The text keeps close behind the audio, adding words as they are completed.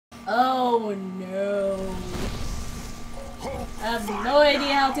Oh no. I have no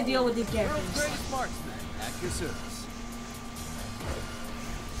idea how to deal with these characters. At your service.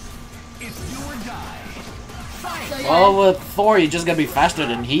 It's do or die. So, yeah. Oh, with Thor, you just gotta be faster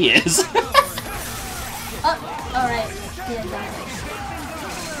than he is. Oh, alright. Yeah,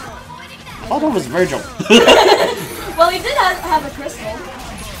 Oh, that was Virgil. well, he did have a crystal.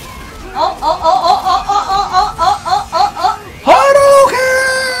 Oh, oh, oh, oh, oh, oh, oh, oh, oh, oh, oh.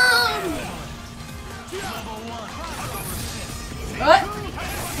 Hadouken! What?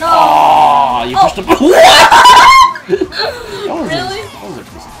 No. Oh, you pushed the button. What? Really? That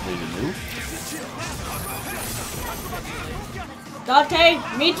was a maybe move. Dante,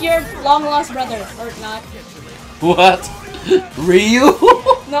 meet your long-lost brother. Or not. What? Ryu?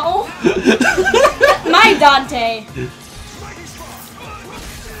 No. My Dante.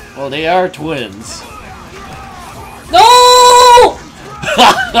 Well, they are twins. No!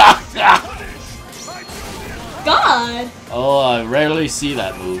 God. Oh, I rarely see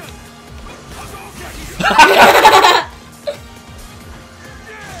that move.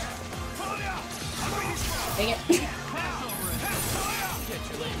 Dang it.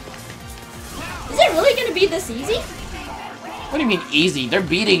 Is it really gonna be this easy? What do you mean easy? They're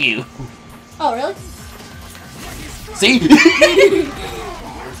beating you. Oh, really? See?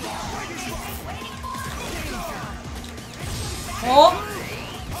 Oh.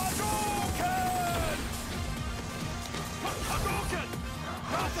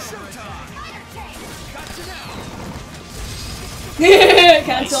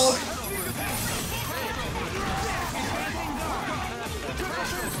 Cancelled.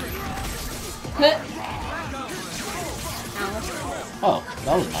 Oh,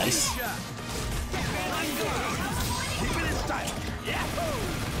 that was nice.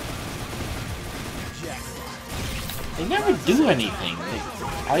 They never do anything.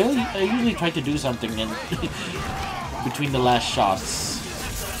 I usually try to do something in between the last shots.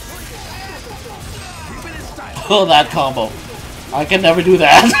 Oh, that combo. I can never do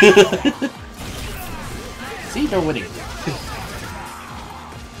that. See, they're winning.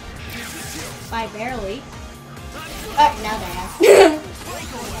 By barely. Now they have.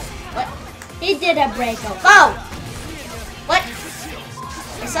 What? He did a breakup. Oh! What?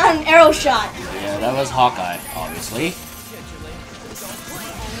 I saw an arrow shot. Yeah, that was Hawkeye, obviously.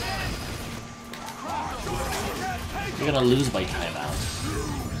 You're gonna lose by timeout.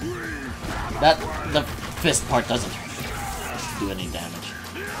 The fist part doesn't do any damage.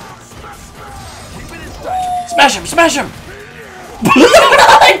 Smash him! Smash him!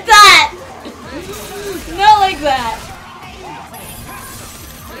 Not like that! Not like that!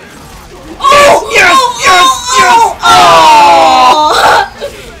 Oh! Yes! Yes! Yes! Oh!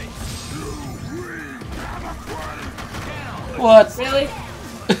 What? Really?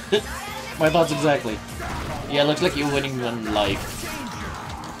 My thoughts exactly. Yeah, looks like you're winning one life.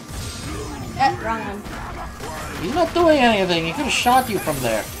 Wrong one. He's not doing anything. He could have shot you from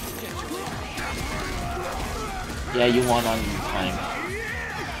there. Yeah, you won on time.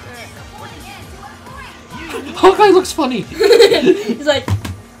 Hawkeye looks funny. He's like...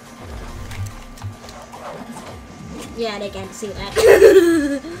 Yeah, they can't see that.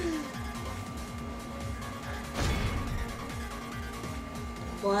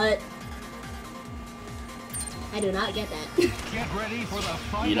 What? I do not get that. Get ready for the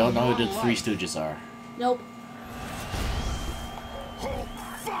fight. You don't know who the Three Stooges are. Nope.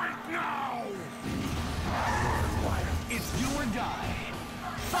 Fight now! It's do or die.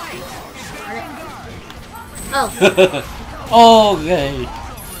 Fight! Oh. Okay.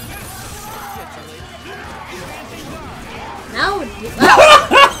 Now what?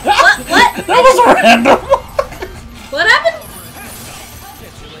 What? That was random. What happened?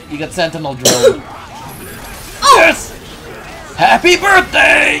 You got Sentinel drone. Oh! Yes! Happy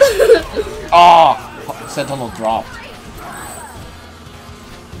birthday! Oh, Sentinel dropped.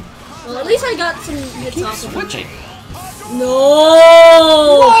 Well, at least I got some hits Keep off of him. switching.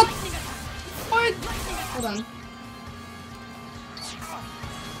 No! What? What? Hold on.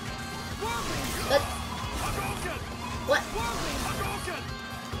 What?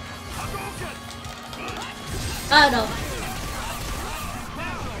 Oh no.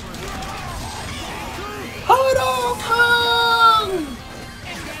 Hadouken!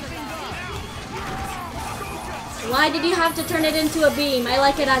 Why did you have to turn it into a beam? I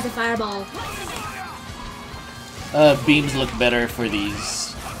like it as a fireball. Beams look better for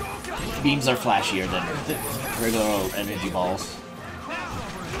these. Beams are flashier than regular energy balls.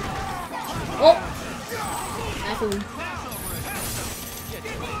 Oh! Typhoon.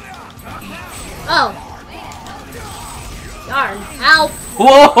 Oh! Darn. Help!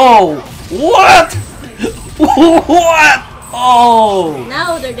 Whoa! What? What? Oh!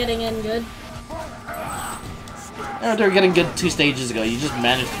 Now they're getting in good. Oh, they're getting good 2 stages ago. You just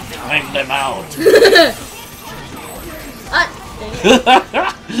managed to time them out. Dang it.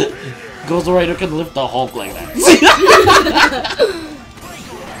 Ghost Rider can lift the Hulk like that.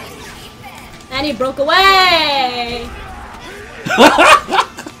 And he broke away!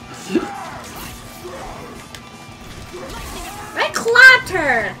 I clapped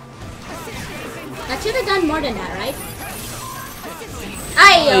her! I should have done more than that, right?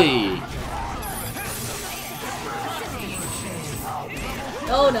 Ayo! Hey.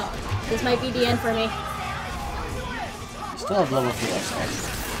 Oh no. This might be the end for me. You still have level 3 X-Factor.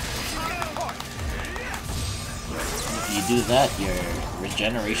 If you do that, your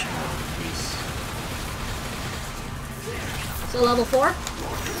regeneration will increase. So level 4?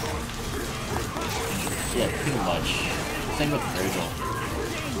 Yeah, pretty much. Same with Virgil.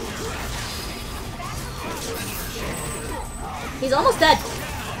 He's almost dead.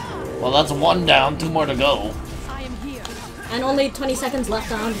 Well, that's 1 down, 2 more to go. And only 20 seconds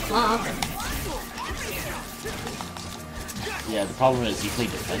left on the clock. Yeah, the problem is you play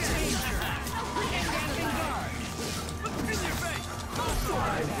defensively.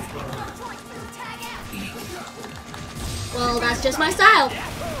 Well, that's just my style.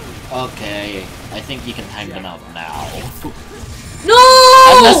 Okay, I think you can time them out now. No!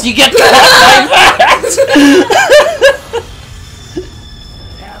 Unless you get caught like that!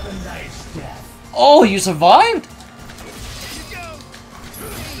 Oh, you survived?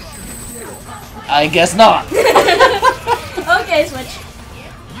 I guess not. Okay, switch.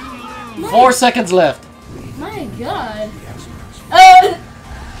 4 seconds left. My god.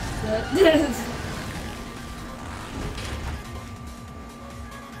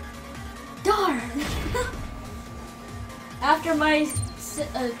 Darn. After my 5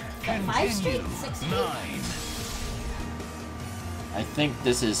 straight, 6 straight. I think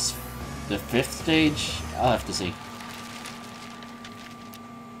this is the 5th stage. I'll have to see.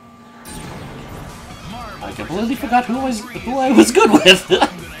 I completely forgot who I was good with.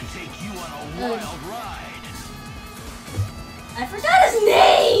 I forgot his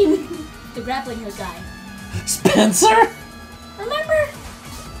name! The grappling hook guy. Spencer? Remember?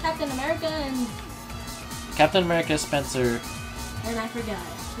 Captain America and Captain America, Spencer. I forgot.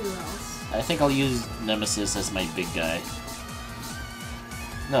 Who else? I think I'll use Nemesis as my big guy.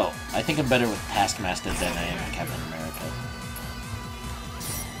 No, I think I'm better with Taskmaster than I am Captain America.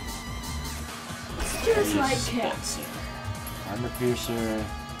 Just like Spencer. Cap. Armor Piercer,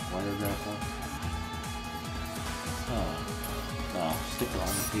 Water Grapple. Oh. No, stick to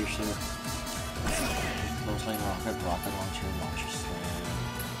Armor Piercer. Close Lane Rocket, Rocket Launcher, Launcher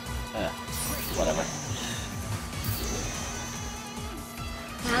Slam. Whatever.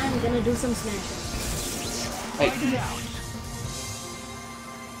 I'm gonna do some smashing. Hey.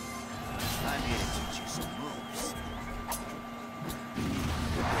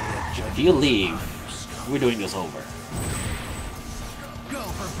 If you leave, we're doing this over. Go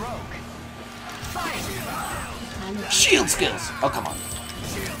for broke. Fight. Shield skills! Oh, come on.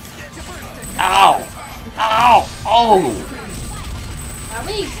 Ow! Ow! Oh! Are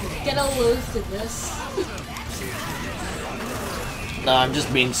we gonna lose to this? No, I'm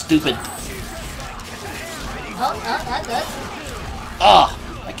just being stupid. Oh, that's good. Ah!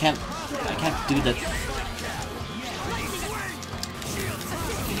 I can't do that.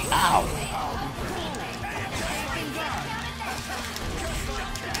 Ow!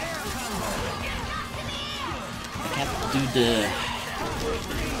 I can't do the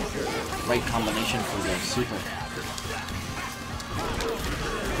right combination for the super.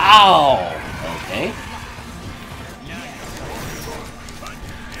 Ow! Okay.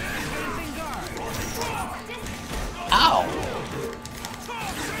 Ow!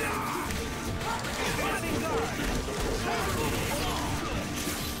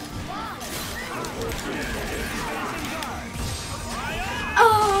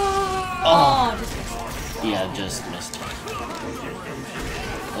 Oh! Yeah, just missed.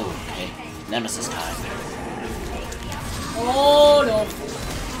 Okay. Nemesis time. Oh no.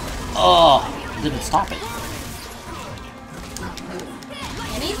 Oh! Didn't stop it.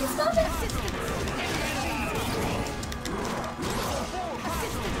 Can he stop it?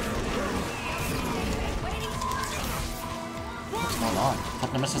 What's going on? I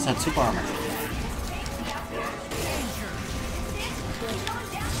thought Nemesis had super armor.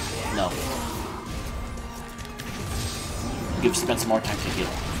 No. Give Spencer more time to heal.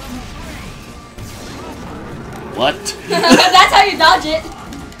 What? That's how you dodge it.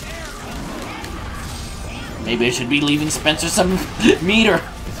 Maybe I should be leaving Spencer some meter.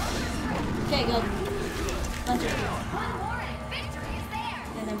 Okay, go. Punch it.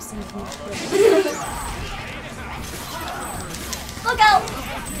 And I'm sinking. Look out!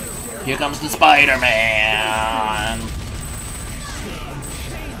 Here comes the Spider-Man!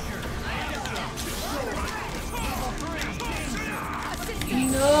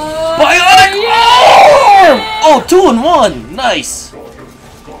 No! Bionic arm! Oh, 2 in 1! Nice!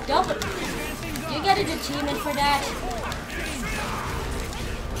 Double. You get an achievement for that.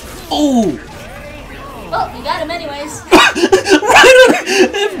 Oh! Well, you got him anyways.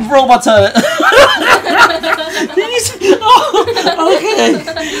 Robots oh,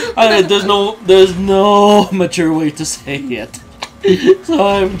 okay. There's no mature way to say it. So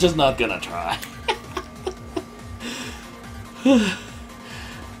I'm just not gonna try.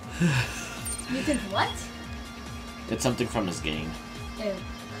 Mutant what? It's something from this game. Ew.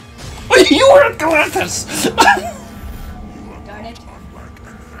 You were Galactus! Darn it.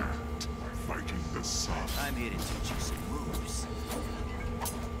 I'm here to teach you some moves.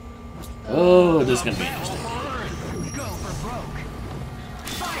 Oh, this is gonna be interesting. Go for broke.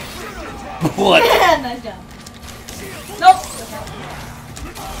 What? Nice job. Nope.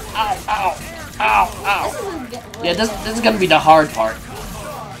 Ow, ow, ow, ow. This isn't good. Yeah, this is gonna be the hard part.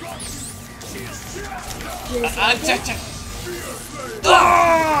 What?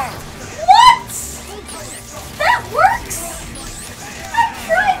 That works? I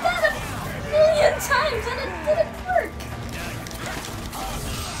tried that a million times and it didn't work.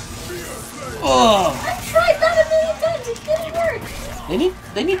 Oh. I tried that a million times, it didn't work.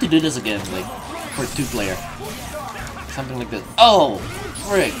 They need to do this again, like for 2-player. Something like this. Oh,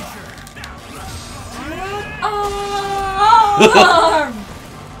 frick. Arm!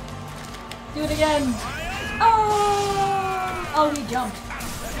 Do it again. Oh, he jumped.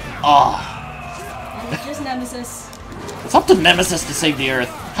 Oh. And it's just Nemesis. It's up to Nemesis to save the Earth.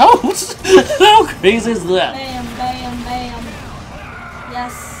 How crazy is that? Bam, bam, bam.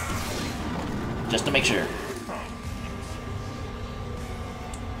 Yes. Just to make sure.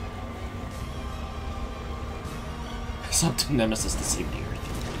 It's up to Nemesis to save the Earth.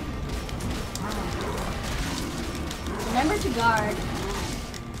 Remember to guard.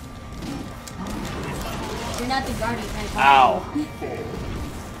 You're not the guardian type. Ow.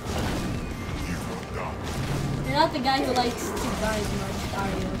 You're not the guy who likes to guard as much, are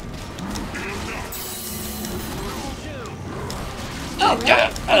you? Oh, Really?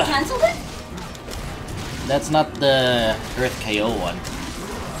 God. You cancelled it? That's not the Earth KO one.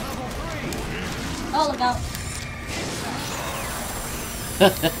 Oh, look out.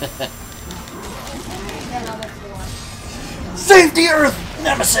 Yeah, no, that's the one. Save the Earth,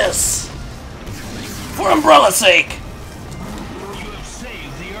 Nemesis! For Umbrella's sake! You have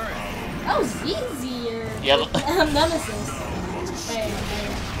saved the Earth. That was easier. Yeah. Nemesis. Bam,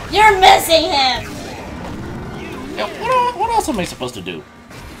 bam. You're missing him! Yeah, what else am I supposed to do?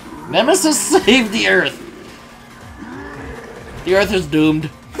 Nemesis save the Earth! The Earth is doomed.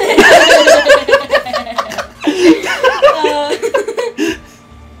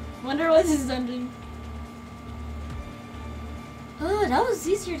 Wonder what he's doing. Oh, that was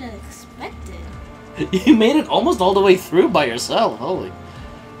easier than expected. You made it almost all the way through by yourself, holy.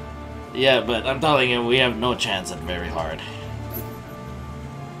 Yeah, but I'm telling you, we have no chance at very hard.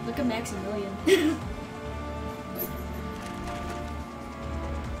 Look at Maximilian.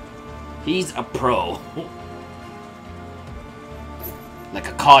 He's a pro. Like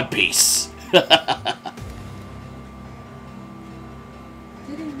a codpiece. Did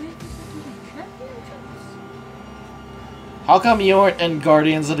he make it to the championships? How come you weren't in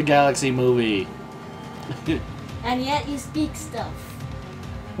Guardians of the Galaxy movie? And yet you speak stuff.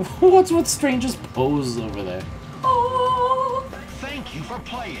 What's with Strange's pose over there? Oh! Thank you for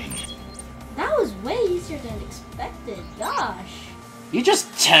playing. That was way easier than expected. Gosh. You're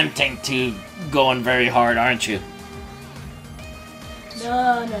just tempting to going very hard, aren't you?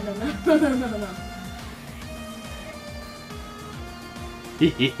 No.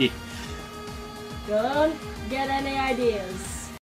 Don't get any ideas.